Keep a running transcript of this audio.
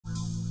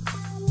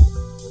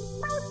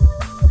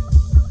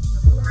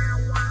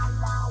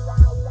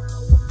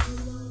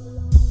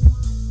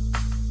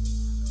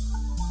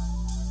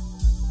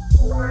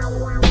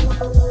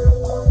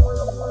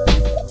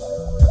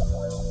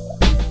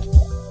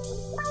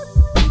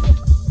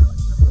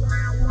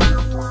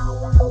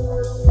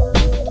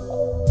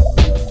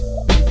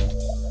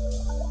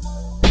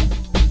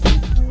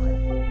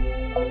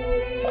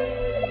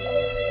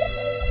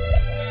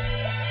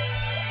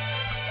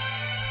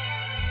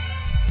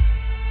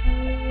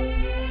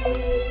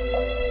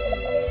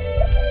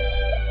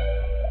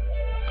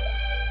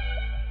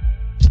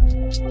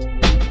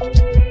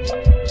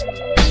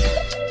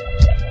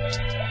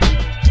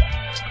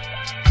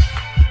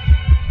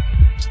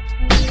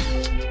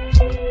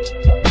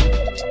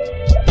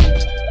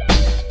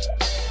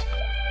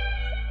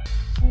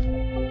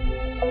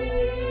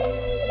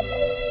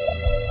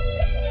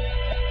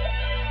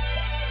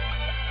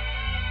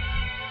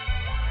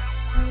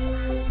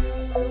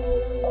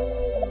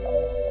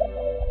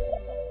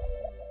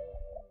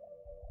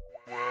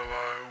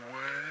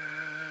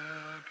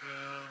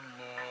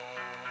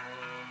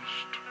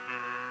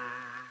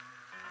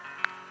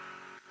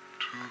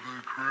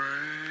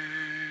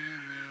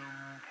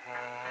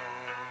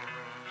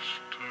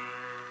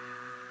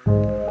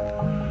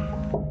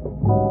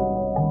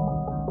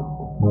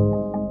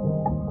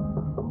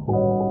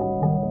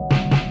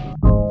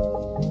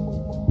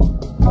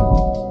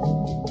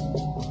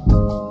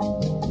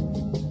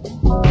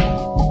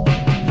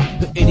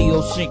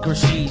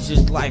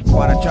Jesus like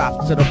water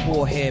drops to the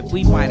forehead,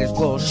 we might as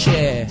well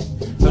share.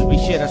 Cause we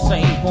share the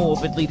same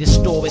morbidly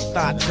distorted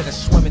thoughts that are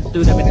swimming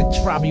through them, and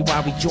it's probably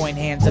why we join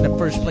hands in the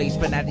first place.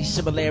 But now these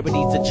similarities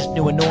are just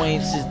new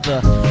annoyances.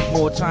 The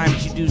more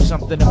times you do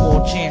something, the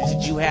more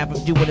chances you have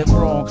of doing it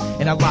wrong.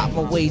 In a lot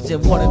more ways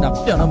than one, and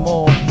I've done them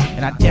all.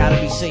 And I doubt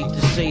it'd be safe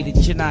to say that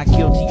you're not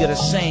guilty of the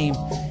same.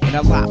 In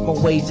a lot more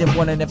ways than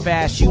one, and if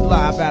asked, you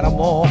lie about them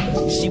all.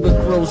 You see what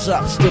grows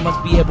up still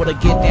must be able to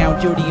get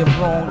down dirty and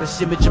wrong. This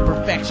image of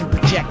perfection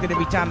projected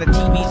every time the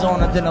TV's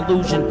on is an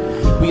illusion.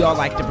 We all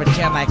like to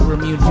pretend like we're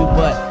immune to,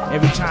 but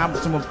every time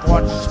someone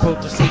farts, you're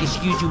supposed to say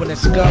excuse you in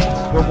disgust.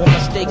 Where one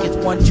mistake is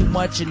one too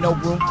much and no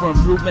room for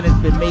improvement has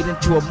been made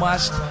into a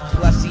must.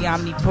 Plus the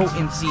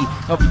omnipotency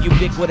of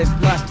ubiquitous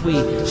lust we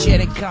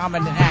shared in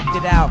common and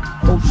acted out,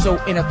 oh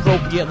so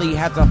inappropriately,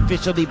 has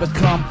officially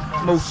become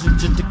motion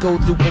just to go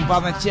through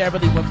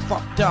involuntarily when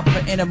fucked up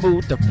and in a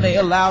mood to play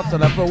aloud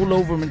till I roll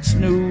over and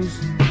snooze.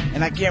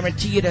 And I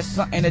guarantee you there's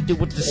something to do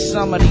with the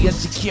sum of the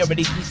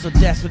insecurity we so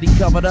desperately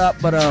covered up,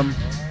 but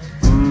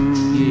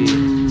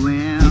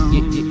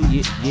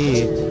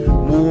yeah.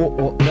 More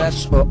or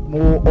less or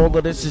more, all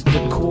of this is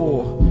the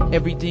core.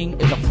 Everything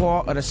is a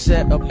part of the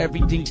set of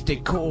everything's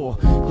decor.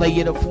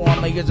 Layered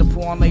upon layers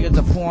upon layers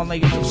upon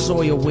layers of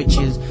soil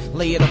witches.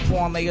 Layered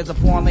upon layers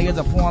upon layers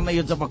upon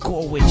layers of a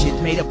core witches.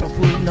 Made up of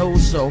who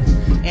knows, so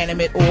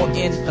animate or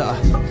in the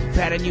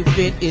pattern you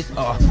fit is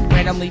a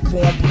randomly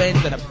formed blend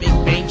of the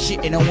Big Bang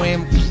shit in a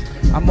whim.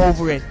 I'm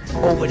over it,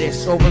 over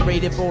this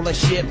overrated bowl of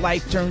shit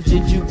life turns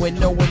into when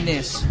knowing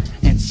this.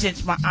 And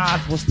since my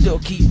eyes will still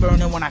keep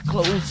burning when I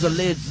close the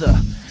lids,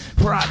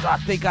 pride I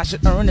think I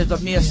should earn is a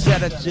mere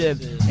sedative,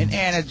 an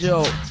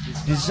antidote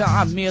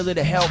designed merely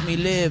to help me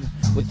live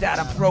without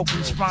a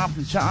broken spine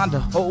from trying to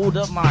hold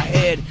up my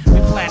head. We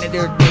planet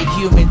Earth made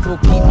humans will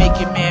keep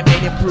making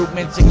man-made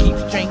improvements and keep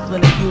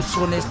strengthening the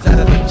usefulness out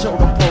of the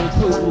total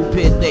poo-poo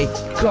pit. They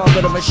call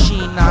it a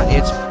machine, now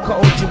it's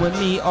called you and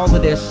me. All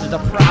of this is a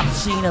prop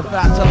scene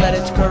about to let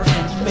its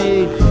curtains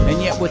made.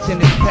 And yet within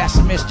this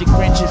pessimistic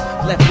wrenches,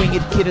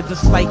 left-winged kid is a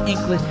slight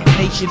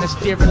inclination to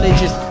stay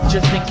religious,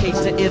 just in case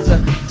there is a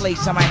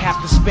place I might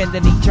have to spend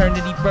an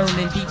eternity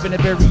burning deep in the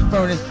very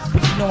furnace.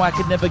 But you know I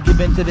could never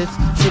give in to this,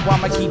 so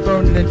I'ma keep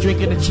burning and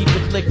drinking the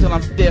cheapest lick till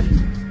I'm stiff.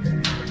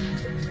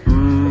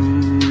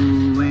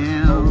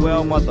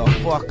 Well,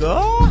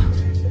 motherfucker.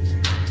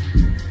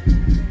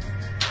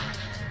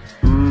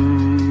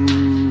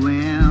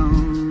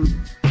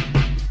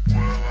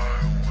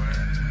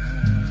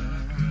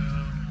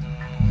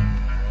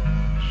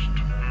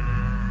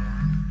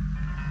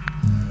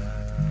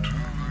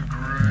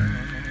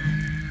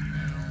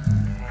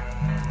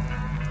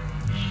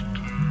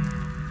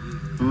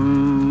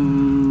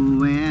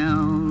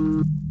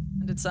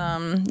 It's,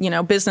 you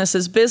know, business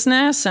is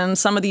business, and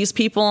some of these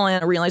people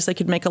realized they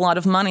could make a lot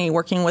of money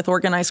working with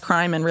organized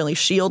crime and really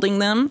shielding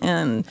them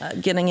and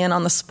getting in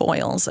on the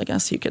spoils, I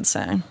guess you could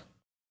say.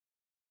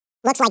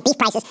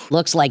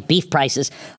 Looks like beef prices